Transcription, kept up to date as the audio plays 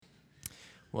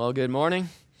Well, good morning.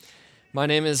 My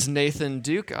name is Nathan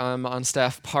Duke. I'm on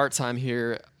staff part-time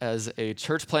here as a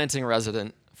church planting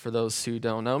resident, for those who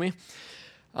don't know me.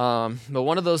 But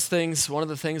one of the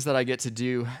things that I get to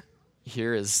do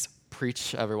here is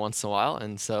preach every once in a while,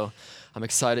 and so I'm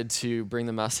excited to bring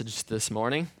the message this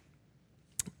morning.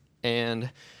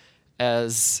 And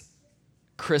as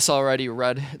Chris already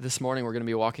read this morning, we're going to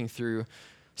be walking through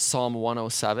Psalm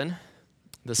 107.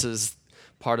 This is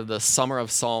part of the Summer of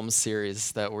Psalms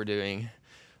series that we're doing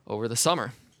over the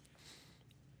summer.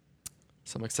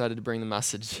 So I'm excited to bring the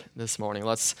message this morning.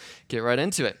 Let's get right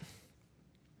into it.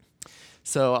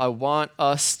 So I want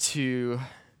us to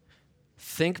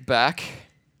think back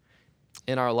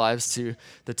in our lives to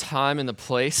the time and the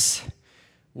place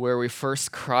where we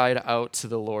first cried out to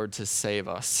the Lord to save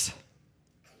us,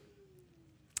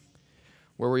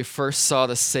 where we first saw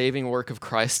the saving work of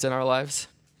Christ in our lives.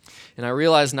 And I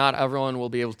realize not everyone will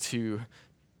be able to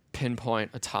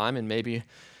pinpoint a time, and maybe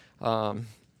it's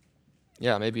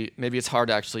hard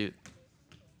to actually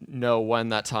know when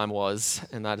that time was,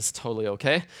 and that is totally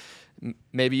okay.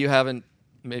 Maybe you haven't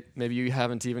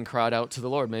even cried out to the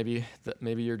Lord. Maybe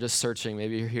you're just searching.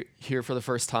 Maybe you're here for the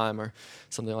first time or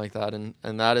something like that, and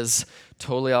that is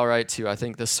totally all right too. I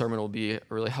think this sermon will be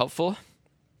really helpful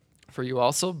for you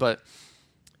also, but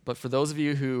for those of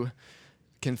you who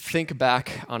can think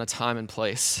back on a time and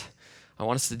place, I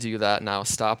want us to do that now.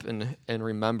 Stop and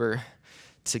remember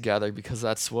together, because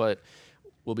that's what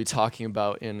we'll be talking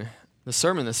about in the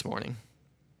sermon this morning,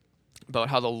 about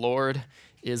how the Lord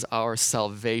is our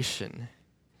salvation,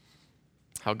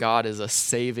 how God is a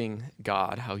saving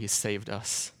God, how he saved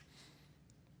us.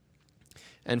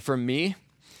 And for me,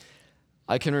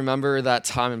 I can remember that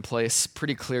time and place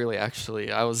pretty clearly,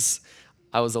 actually. I was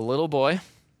a little boy,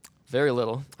 very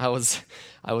little. I was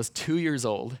 2 years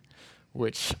old,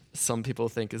 which some people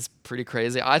think is pretty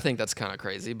crazy. I think that's kind of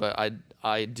crazy, but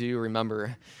I do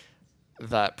remember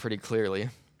that pretty clearly.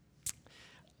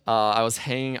 I was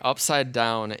hanging upside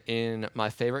down in my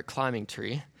favorite climbing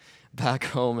tree back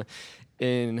home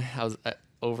I was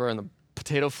over in the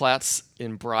Potato Flats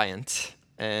in Bryant,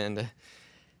 and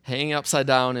hanging upside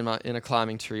down in a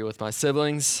climbing tree with my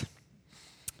siblings.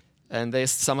 And they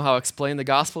somehow explained the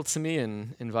gospel to me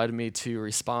and invited me to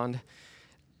respond.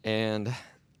 And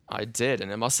I did.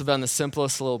 And it must have been the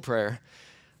simplest little prayer.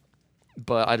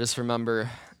 But I just remember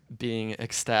being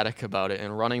ecstatic about it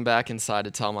and running back inside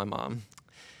to tell my mom.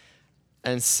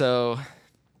 And so,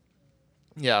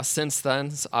 since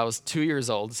then, I was 2 years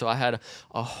old. So I had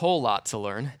a whole lot to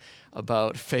learn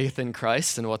about faith in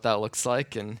Christ and what that looks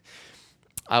like. And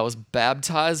I was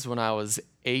baptized when I was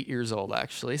 8 years old,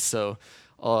 actually. So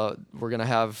we're going to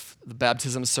have the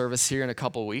baptism service here in a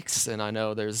couple weeks, and I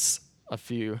know there's a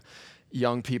few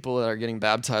young people that are getting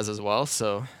baptized as well.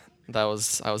 So I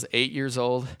was 8 years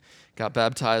old, got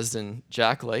baptized in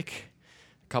Jack Lake.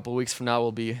 A couple weeks from now,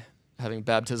 we'll be having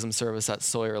baptism service at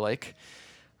Sawyer Lake.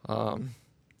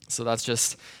 So that's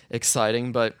just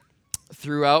exciting. But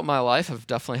throughout my life, I've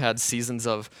definitely had seasons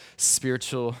of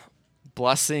spiritual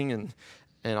blessing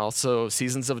and also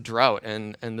seasons of drought,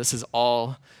 and this is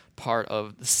all part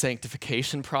of the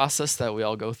sanctification process that we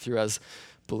all go through as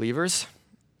believers.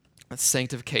 That's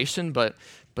sanctification, but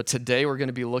today we're going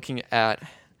to be looking at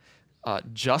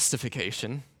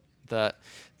justification, that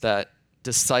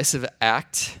decisive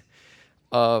act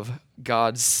of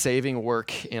God's saving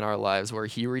work in our lives, where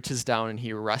he reaches down and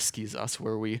he rescues us,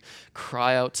 where we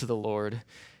cry out to the Lord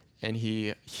and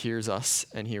he hears us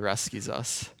and he rescues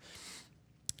us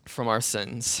from our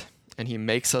sins, and he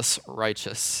makes us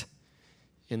righteous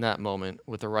in that moment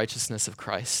with the righteousness of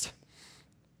Christ.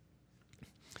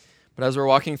 But as we're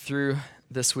walking through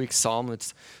this week's psalm,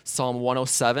 it's Psalm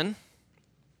 107.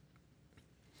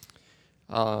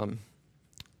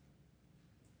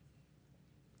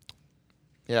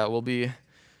 We'll be,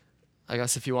 I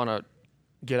guess if you want to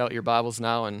get out your Bibles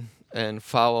now and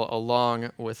follow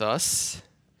along with us,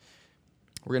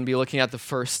 we're going to be looking at the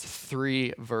first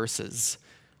 3 verses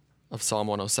of Psalm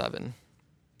 107,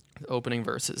 the opening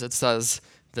verses. It says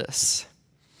this: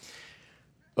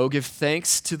 "Oh, give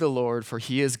thanks to the Lord, for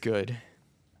he is good,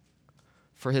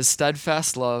 for his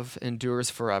steadfast love endures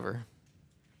forever.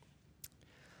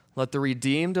 Let the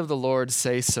redeemed of the Lord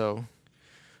say so,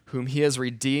 whom he has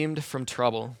redeemed from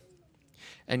trouble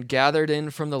and gathered in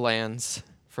from the lands,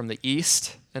 from the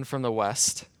east and from the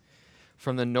west,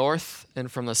 from the north and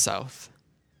from the south."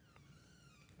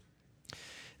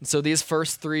 And so these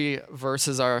first 3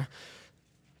 verses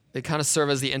they kind of serve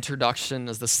as the introduction,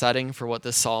 as the setting for what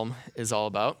this psalm is all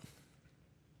about.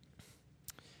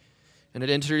 And it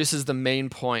introduces the main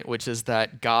point, which is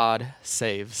that God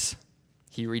saves.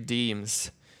 He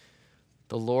redeems.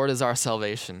 The Lord is our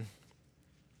salvation.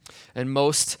 And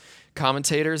most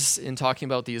commentators, in talking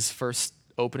about these first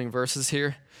opening verses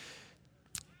here,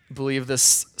 believe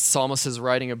this psalmist is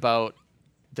writing about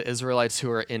the Israelites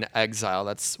who are in exile.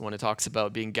 That's when it talks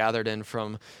about being gathered in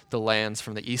from the lands,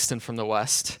 from the east and from the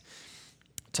west.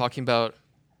 Talking about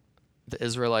the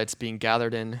Israelites being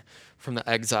gathered in from the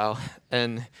exile.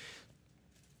 And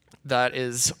that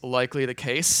is likely the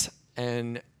case.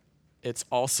 And it's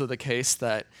also the case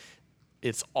that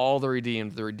it's all the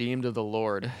redeemed of the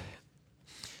Lord,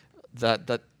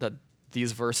 that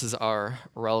these verses are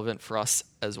relevant for us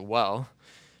as well.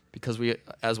 Because we,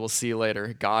 as we'll see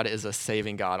later, God is a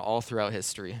saving God all throughout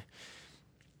history.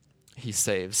 He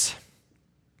saves.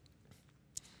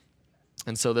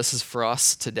 And so this is for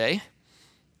us today.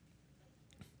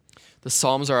 The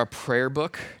Psalms are a prayer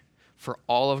book for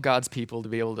all of God's people to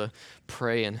be able to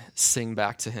pray and sing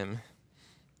back to him.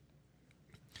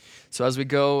 So as we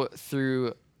go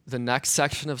through the next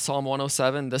section of Psalm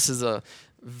 107, this is a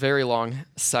very long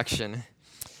section.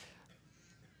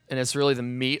 And it's really the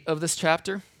meat of this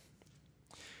chapter.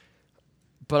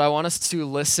 But I want us to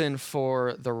listen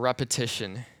for the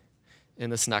repetition in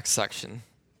this next section.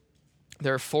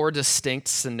 There are 4 distinct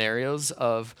scenarios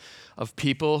of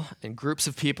people and groups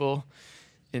of people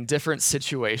in different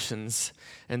situations,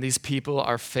 and these people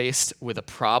are faced with a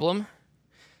problem.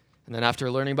 And then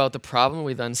after learning about the problem,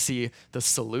 we then see the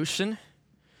solution,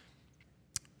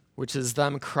 which is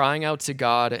them crying out to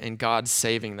God and God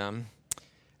saving them.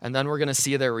 And then we're going to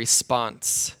see their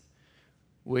response,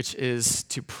 which is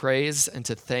to praise and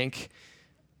to thank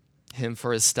him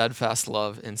for his steadfast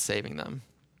love in saving them.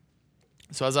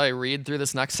 So as I read through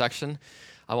this next section,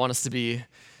 I want us to be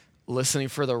listening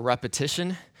for the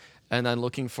repetition and then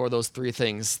looking for those 3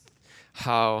 things. It's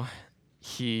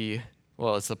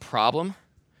the problem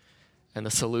and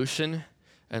the solution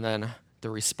and then the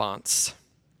response.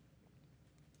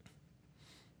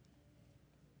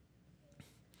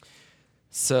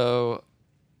 So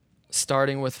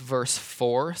starting with verse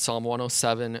 4, Psalm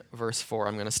 107, verse 4,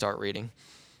 I'm going to start reading.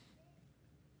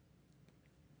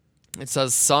 It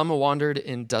says, "Some wandered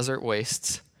in desert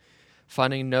wastes,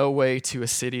 finding no way to a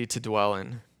city to dwell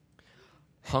in.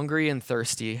 Hungry and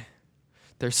thirsty,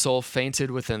 their soul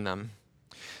fainted within them.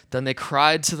 Then they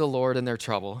cried to the Lord in their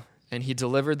trouble, and he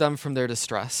delivered them from their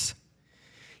distress.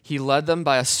 He led them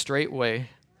by a straight way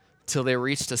till they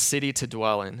reached a city to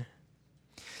dwell in.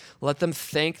 Let them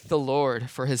thank the Lord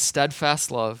for his steadfast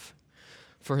love,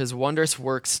 for his wondrous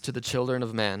works to the children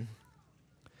of man.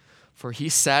 For he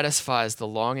satisfies the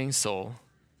longing soul,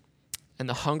 and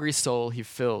the hungry soul he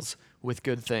fills with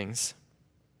good things.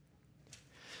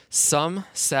 Some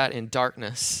sat in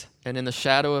darkness and in the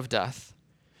shadow of death,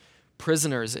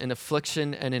 prisoners in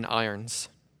affliction and in irons.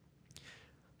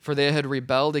 For they had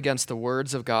rebelled against the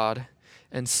words of God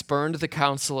and spurned the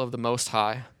counsel of the Most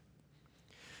High.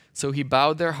 So he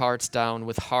bowed their hearts down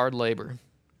with hard labor.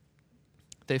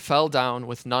 They fell down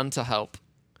with none to help.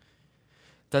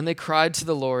 Then they cried to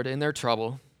the Lord in their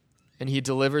trouble, and he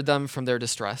delivered them from their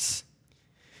distress.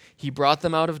 He brought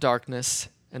them out of darkness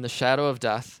and the shadow of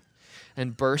death,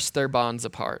 and burst their bonds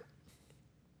apart.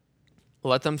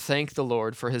 Let them thank the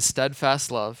Lord for his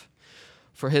steadfast love,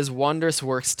 for his wondrous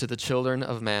works to the children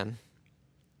of man.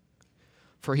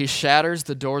 For he shatters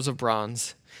the doors of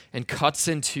bronze and cuts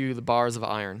into the bars of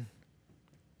iron.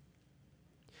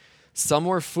 Some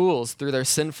were fools through their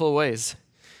sinful ways,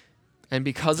 and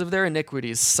because of their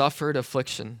iniquities suffered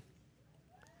affliction.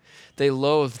 They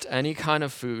loathed any kind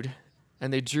of food,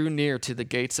 and they drew near to the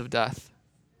gates of death.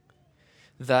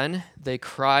 Then they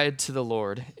cried to the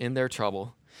Lord in their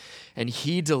trouble, and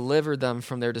he delivered them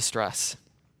from their distress.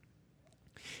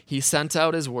 He sent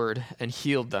out his word and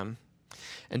healed them,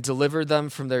 and delivered them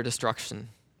from their destruction.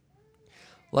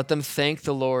 Let them thank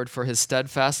the Lord for his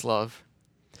steadfast love,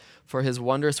 for his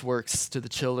wondrous works to the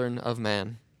children of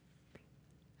man.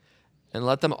 And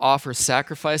let them offer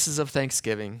sacrifices of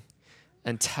thanksgiving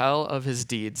and tell of his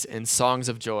deeds in songs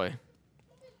of joy.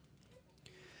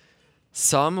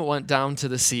 Some went down to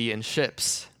the sea in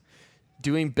ships,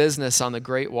 doing business on the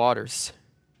great waters.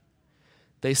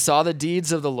 They saw the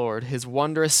deeds of the Lord, his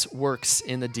wondrous works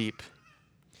in the deep.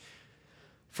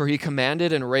 For he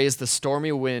commanded and raised the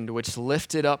stormy wind, which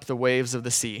lifted up the waves of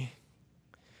the sea.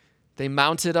 They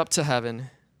mounted up to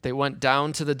heaven. They went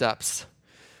down to the depths.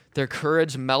 Their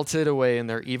courage melted away in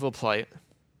their evil plight.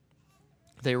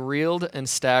 They reeled and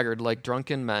staggered like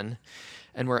drunken men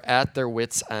and were at their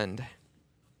wits' end.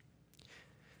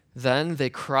 Then they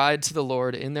cried to the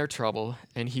Lord in their trouble,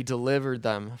 and he delivered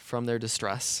them from their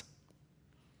distress.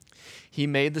 He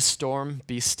made the storm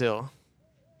be still,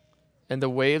 and the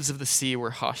waves of the sea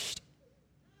were hushed.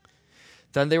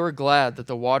 Then they were glad that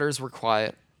the waters were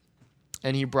quiet,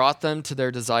 and he brought them to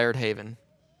their desired haven.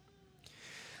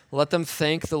 Let them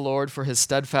thank the Lord for his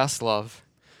steadfast love,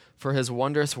 for his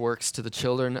wondrous works to the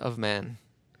children of man.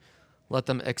 Let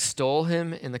them extol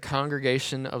him in the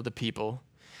congregation of the people,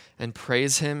 and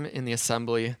praise him in the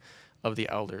assembly of the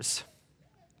elders.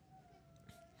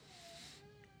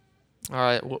 All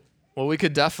right, well, we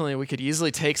could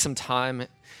easily take some time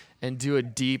and do a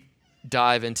deep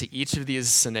dive into each of these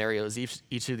scenarios,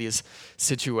 each of these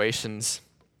situations,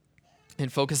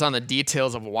 and focus on the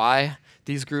details of why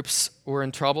these groups were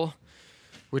in trouble,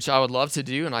 which I would love to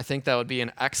do, and I think that would be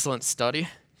an excellent study.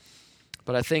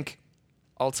 But I think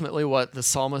ultimately what the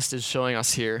psalmist is showing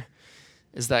us here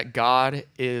is that God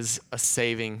is a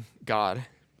saving God.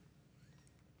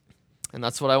 And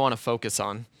that's what I want to focus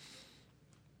on.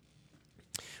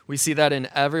 We see that in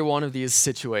every one of these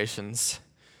situations,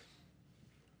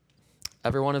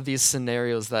 every one of these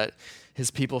scenarios that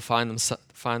his people find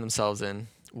themselves in.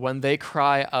 When they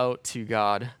cry out to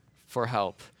God for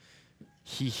help,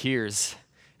 he hears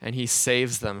and he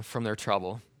saves them from their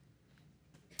trouble.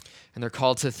 And they're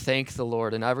called to thank the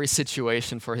Lord in every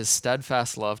situation for his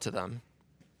steadfast love to them.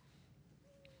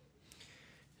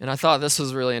 And I thought this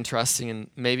was really interesting, and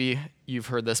maybe you've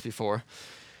heard this before,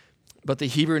 but the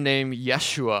Hebrew name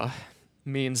Yeshua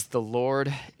means the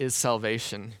Lord is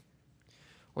salvation,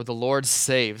 or the Lord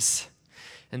saves.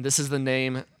 And this is the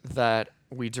name that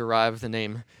we derive the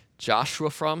name Joshua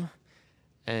from,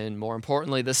 and more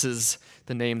importantly, this is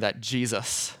the name that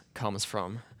Jesus comes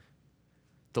from.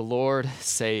 The Lord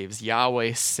saves.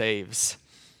 Yahweh saves.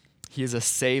 He is a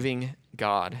saving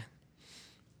God.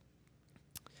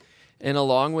 And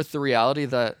along with the reality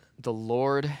that the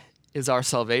Lord is our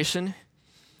salvation,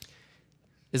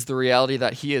 is the reality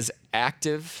that he is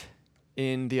active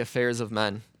in the affairs of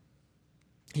men.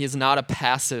 He is not a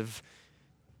passive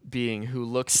being who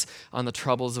looks on the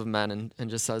troubles of men and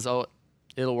just says, oh,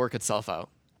 it'll work itself out.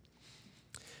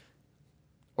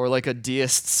 Or like a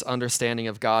deist's understanding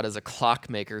of God as a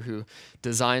clockmaker who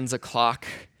designs a clock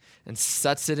and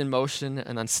sets it in motion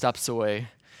and then steps away,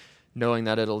 knowing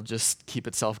that it'll just keep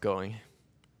itself going.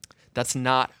 That's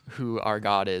not who our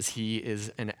God is. He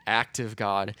is an active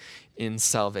God in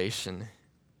salvation.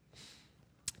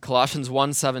 Colossians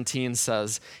 1:17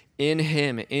 says, in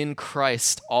him, in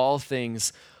Christ, all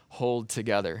things hold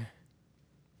together.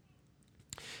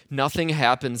 Nothing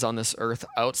happens on this earth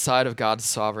outside of God's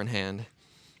sovereign hand,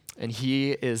 and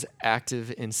he is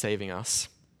active in saving us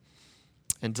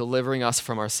and delivering us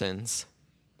from our sins.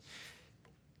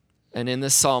 And in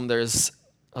this psalm, there's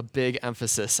a big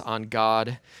emphasis on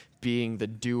God being the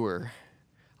doer,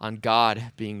 on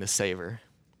God being the saver.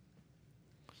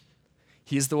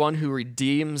 He's the one who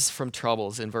redeems from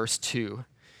troubles in verse 2.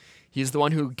 He's the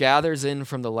one who gathers in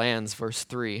from the lands, verse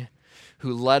 3,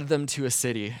 who led them to a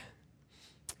city,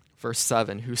 verse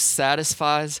 7, who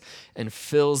satisfies and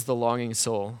fills the longing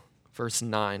soul, verse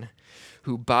 9,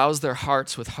 who bows their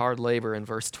hearts with hard labor in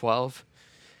verse 12,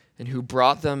 and who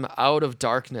brought them out of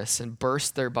darkness and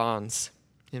burst their bonds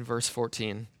in verse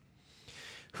 14,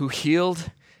 who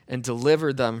healed and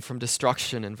delivered them from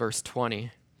destruction in verse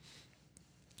 20,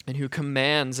 and who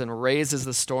commands and raises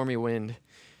the stormy wind,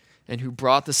 and who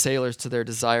brought the sailors to their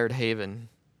desired haven,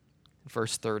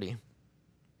 verse 30.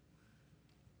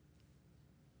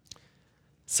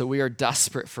 So we are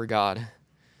desperate for God.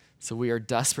 So we are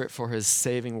desperate for his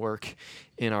saving work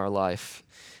in our life.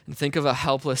 And think of a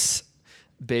helpless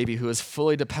baby who is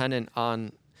fully dependent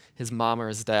on his mom or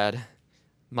his dad,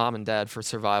 mom and dad, for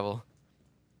survival.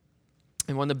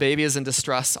 And when the baby is in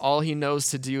distress, all he knows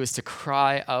to do is to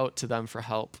cry out to them for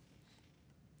help.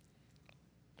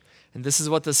 And this is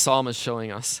what this psalm is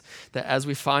showing us, that as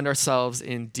we find ourselves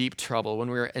in deep trouble, when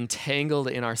we're entangled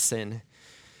in our sin,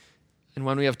 and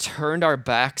when we have turned our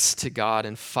backs to God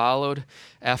and followed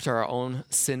after our own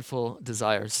sinful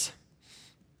desires,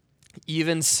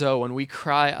 even so, when we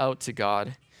cry out to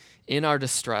God in our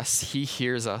distress, he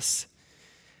hears us,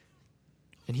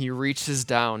 and he reaches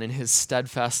down in his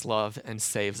steadfast love and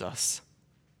saves us.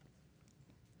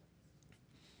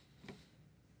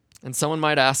 And someone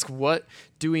might ask, what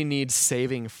do we need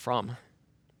saving from?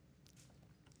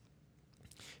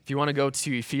 If you want to go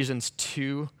to Ephesians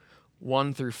 2,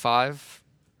 1 through 5,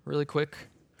 really quick,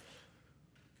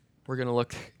 we're going to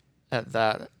look at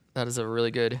that. That is a really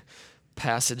good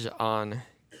passage on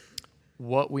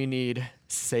what we need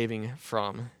saving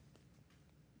from.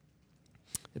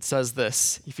 It says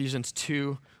this, Ephesians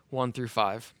 2, 1 through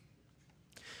 5.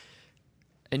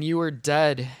 And you were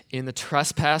dead in the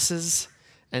trespasses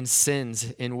and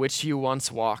sins in which you once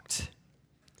walked,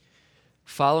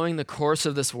 following the course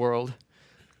of this world,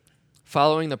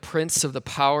 following the prince of the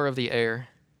power of the air,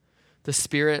 the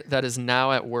spirit that is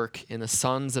now at work in the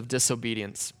sons of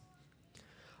disobedience,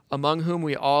 among whom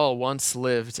we all once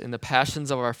lived in the passions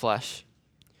of our flesh,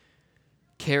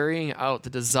 carrying out the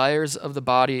desires of the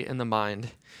body and the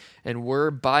mind, and were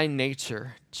by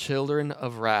nature children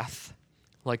of wrath,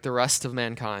 like the rest of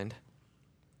mankind.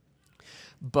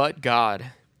 But God,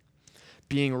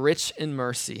 being rich in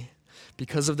mercy,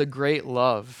 because of the great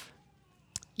love,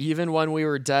 even when we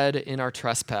were dead in our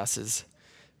trespasses,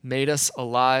 made us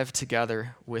alive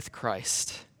together with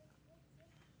Christ.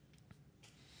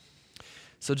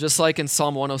 So just like in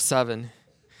Psalm 107,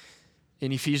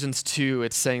 in Ephesians 2,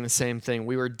 it's saying the same thing.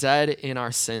 We were dead in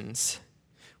our sins.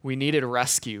 We needed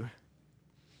rescue.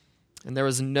 And there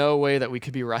was no way that we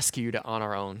could be rescued on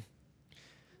our own.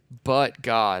 But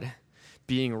God,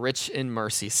 being rich in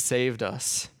mercy, saved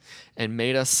us and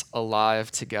made us alive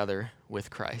together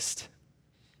with Christ.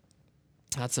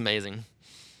 That's amazing.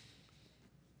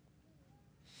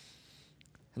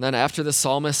 And then after the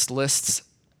psalmist lists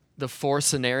the 4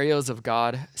 scenarios of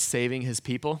God saving his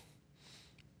people,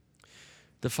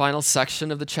 the final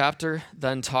section of the chapter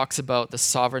then talks about the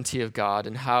sovereignty of God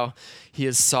and how he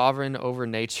is sovereign over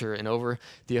nature and over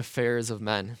the affairs of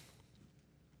men.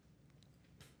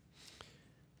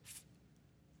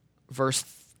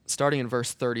 Starting in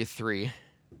verse 33,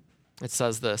 it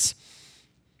says this: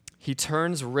 He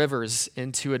turns rivers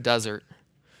into a desert,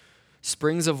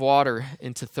 springs of water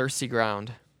into thirsty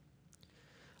ground,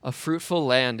 a fruitful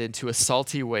land into a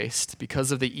salty waste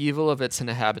because of the evil of its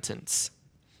inhabitants.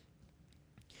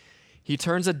 He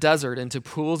turns a desert into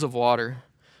pools of water,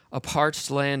 a parched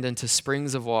land into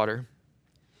springs of water.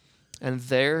 And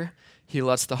there he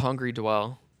lets the hungry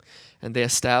dwell, and they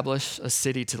establish a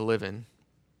city to live in.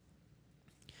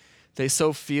 They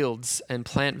sow fields and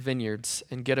plant vineyards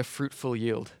and get a fruitful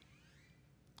yield.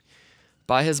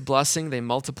 By his blessing they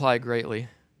multiply greatly,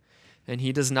 and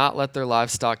he does not let their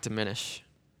livestock diminish.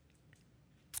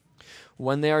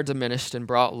 When they are diminished and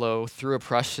brought low through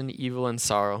oppression, evil, and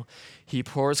sorrow, he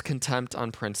pours contempt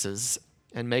on princes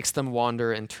and makes them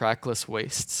wander in trackless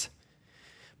wastes.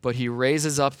 But he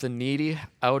raises up the needy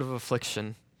out of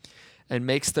affliction and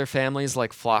makes their families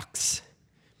like flocks.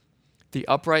 The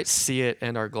upright see it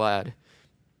and are glad,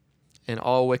 and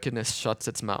all wickedness shuts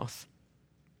its mouth.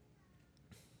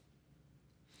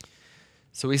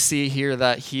 So we see here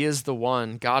that he is the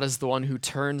one, God is the one who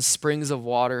turns springs of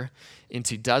water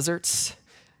into deserts,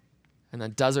 and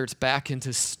then deserts back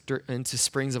into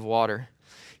springs of water.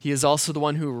 He is also the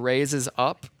one who raises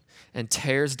up and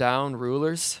tears down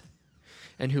rulers,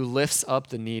 and who lifts up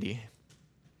the needy.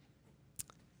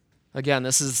 Again,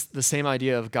 this is the same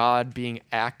idea of God being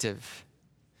active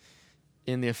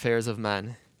in the affairs of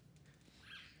men.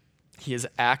 He is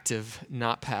active,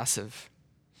 not passive.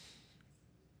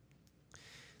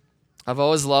 I've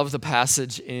always loved the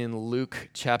passage in Luke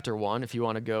chapter 1, if you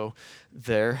want to go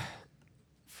there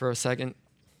for a second.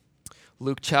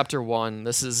 Luke chapter 1,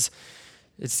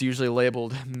 it's usually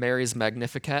labeled Mary's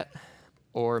Magnificat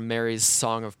or Mary's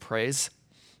Song of Praise.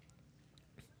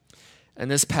 And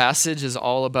this passage is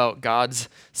all about God's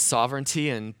sovereignty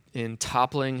and in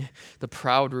toppling the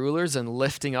proud rulers and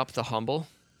lifting up the humble.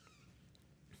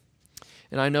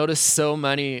 And I noticed so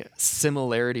many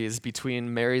similarities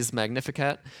between Mary's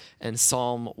Magnificat and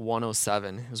Psalm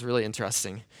 107. It was really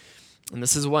interesting. And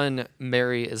this is when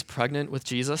Mary is pregnant with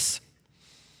Jesus,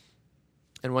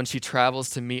 and when she travels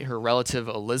to meet her relative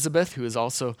Elizabeth, who is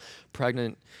also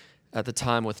pregnant at the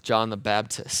time with John the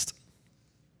Baptist.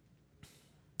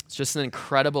 It's just an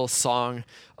incredible song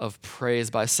of praise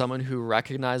by someone who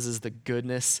recognizes the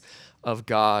goodness of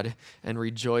God and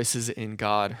rejoices in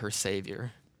God, her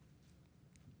Savior.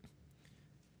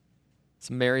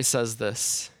 So Mary says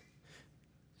this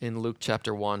in Luke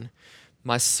chapter 1,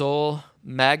 "My soul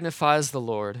magnifies the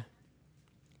Lord,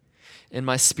 and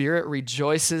my spirit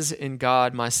rejoices in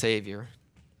God my Savior.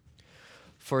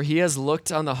 For he has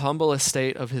looked on the humble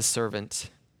estate of his servant.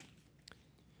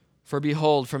 For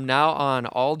behold, from now on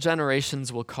all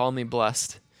generations will call me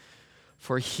blessed.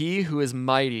 For he who is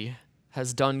mighty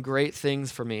has done great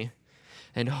things for me,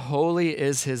 and holy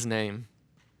is his name.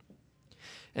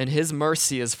 And his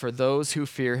mercy is for those who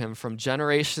fear him from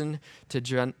generation to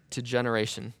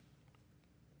generation.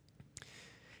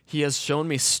 He has shown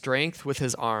me strength with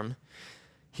his arm.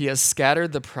 He has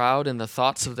scattered the proud in the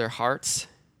thoughts of their hearts.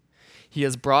 He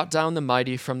has brought down the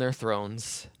mighty from their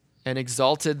thrones and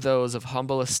exalted those of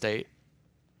humble estate.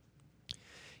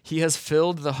 He has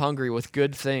filled the hungry with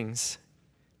good things,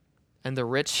 and the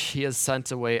rich he has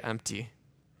sent away empty.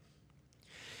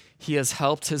 He has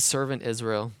helped his servant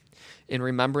Israel in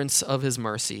remembrance of his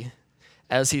mercy,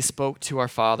 as he spoke to our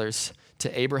fathers,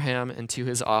 to Abraham and to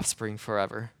his offspring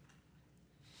forever.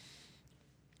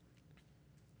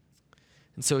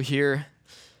 And so here,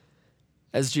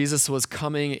 as Jesus was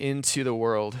coming into the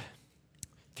world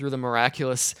through the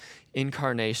miraculous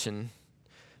incarnation,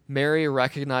 Mary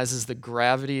recognizes the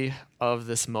gravity of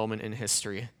this moment in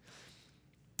history.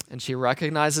 And she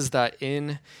recognizes that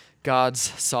in God's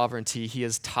sovereignty, he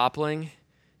is toppling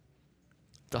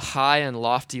the high and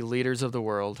lofty leaders of the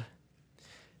world,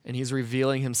 and he's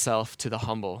revealing himself to the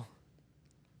humble.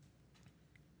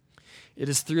 It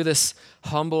is through this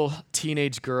humble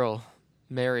teenage girl,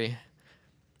 Mary,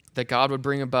 that God would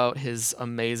bring about his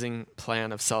amazing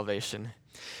plan of salvation,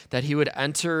 that he would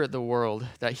enter the world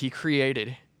that he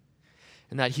created,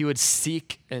 and that he would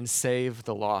seek and save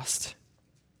the lost,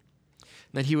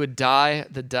 and that he would die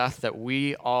the death that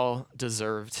we all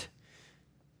deserved,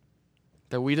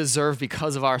 that we deserve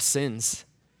because of our sins,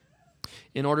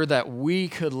 in order that we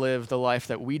could live the life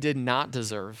that we did not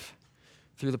deserve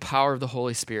through the power of the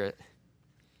Holy Spirit.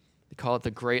 We call it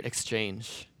the Great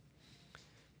Exchange.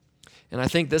 And I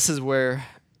think this is where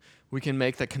we can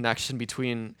make the connection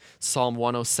between Psalm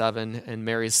 107 and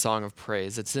Mary's song of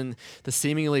praise. It's in the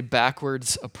seemingly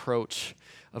backwards approach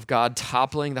of God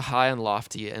toppling the high and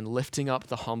lofty and lifting up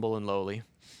the humble and lowly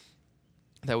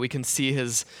that we can see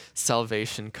his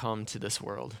salvation come to this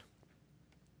world.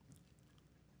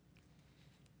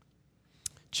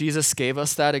 Jesus gave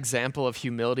us that example of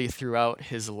humility throughout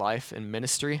his life and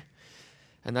ministry,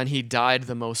 and then he died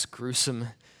the most gruesome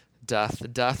death, the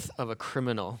death of a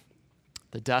criminal,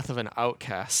 the death of an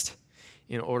outcast,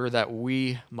 in order that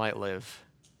we might live,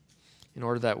 in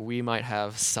order that we might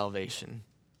have salvation.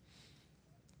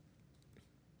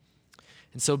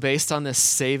 And so based on this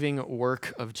saving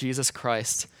work of Jesus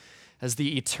Christ as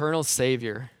the eternal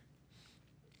Savior,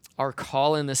 our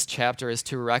call in this chapter is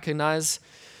to recognize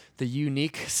the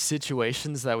unique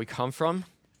situations that we come from,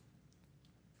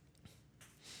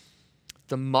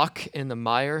 the muck and the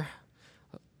mire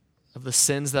of the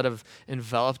sins that have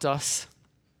enveloped us,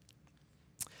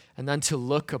 and then to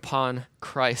look upon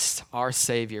Christ, our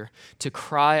Savior, to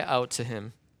cry out to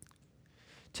him,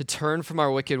 to turn from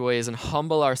our wicked ways and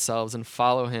humble ourselves and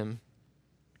follow him.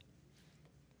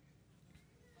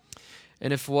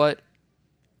 And if what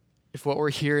we're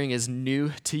hearing is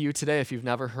new to you today, if you've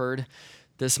never heard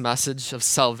this message of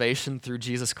salvation through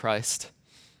Jesus Christ,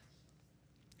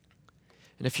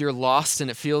 and if you're lost and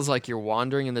it feels like you're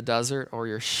wandering in the desert, or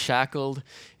you're shackled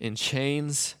in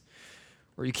chains,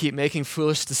 or you keep making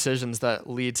foolish decisions that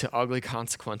lead to ugly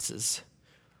consequences,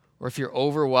 or if you're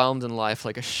overwhelmed in life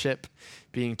like a ship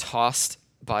being tossed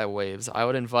by waves, I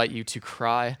would invite you to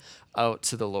cry out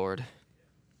to the Lord,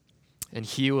 and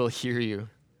he will hear you.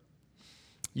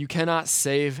 You cannot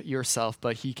save yourself,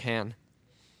 but he can.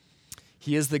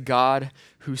 He is the God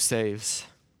who saves.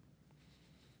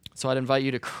 So I'd invite you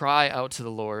to cry out to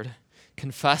the Lord,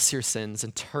 confess your sins,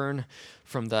 and turn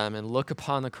from them, and look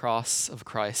upon the cross of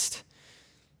Christ,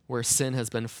 where sin has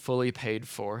been fully paid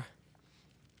for,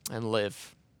 and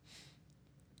live.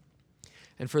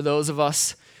 And for those of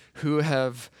us who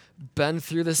have been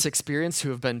through this experience, who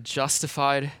have been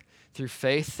justified through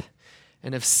faith,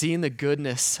 and have seen the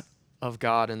goodness of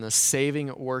God and the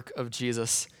saving work of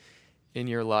Jesus in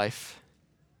your life,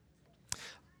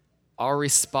 our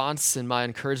response and my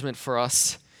encouragement for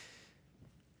us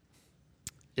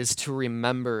is to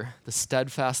remember the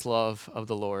steadfast love of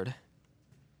the Lord.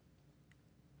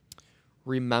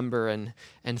 Remember and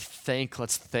let's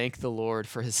thank the Lord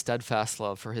for his steadfast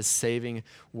love, for his saving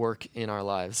work in our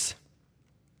lives.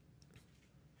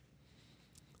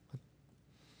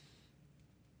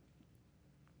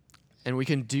 And we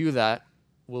can do that.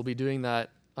 We'll be doing that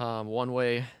one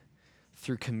way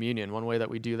through communion. One way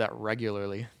that we do that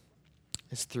regularly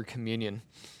is through communion,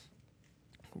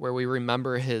 where we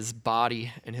remember his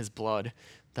body and his blood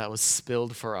that was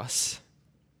spilled for us.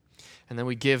 And then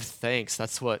we give thanks.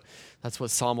 That's what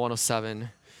Psalm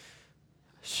 107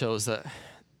 shows, that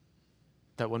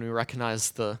when we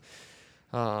recognize the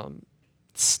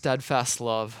steadfast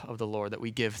love of the Lord, that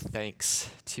we give thanks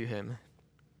to him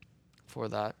for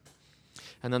that.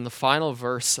 And then the final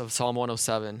verse of Psalm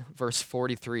 107, verse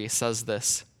 43, says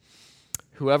this: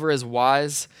 "Whoever is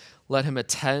wise, let him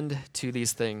attend to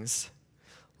these things.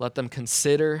 Let them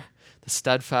consider the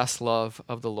steadfast love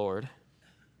of the Lord."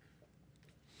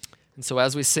 And so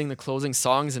as we sing the closing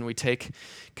songs and we take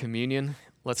communion,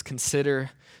 let's consider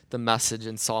the message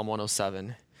in Psalm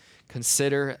 107.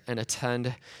 Consider and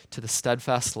attend to the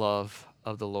steadfast love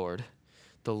of the Lord.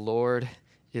 The Lord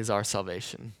is our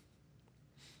salvation.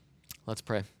 Let's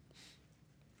pray.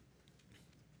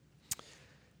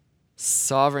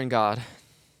 Sovereign God,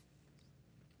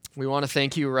 We want to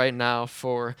thank you right now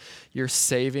for your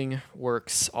saving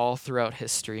works all throughout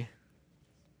history,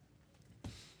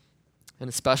 and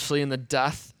especially in the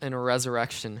death and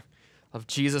resurrection of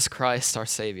Jesus Christ, our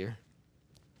Savior.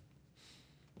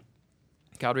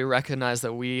 God, we recognize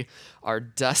that we are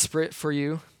desperate for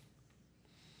you,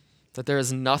 that there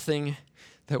is nothing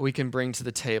that we can bring to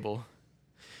the table,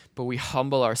 but we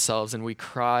humble ourselves and we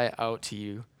cry out to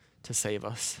you to save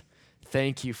us.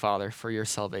 Thank you, Father, for your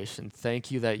salvation.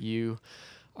 Thank you that you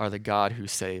are the God who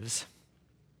saves.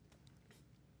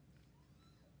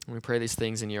 And we pray these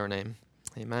things in your name.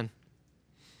 Amen.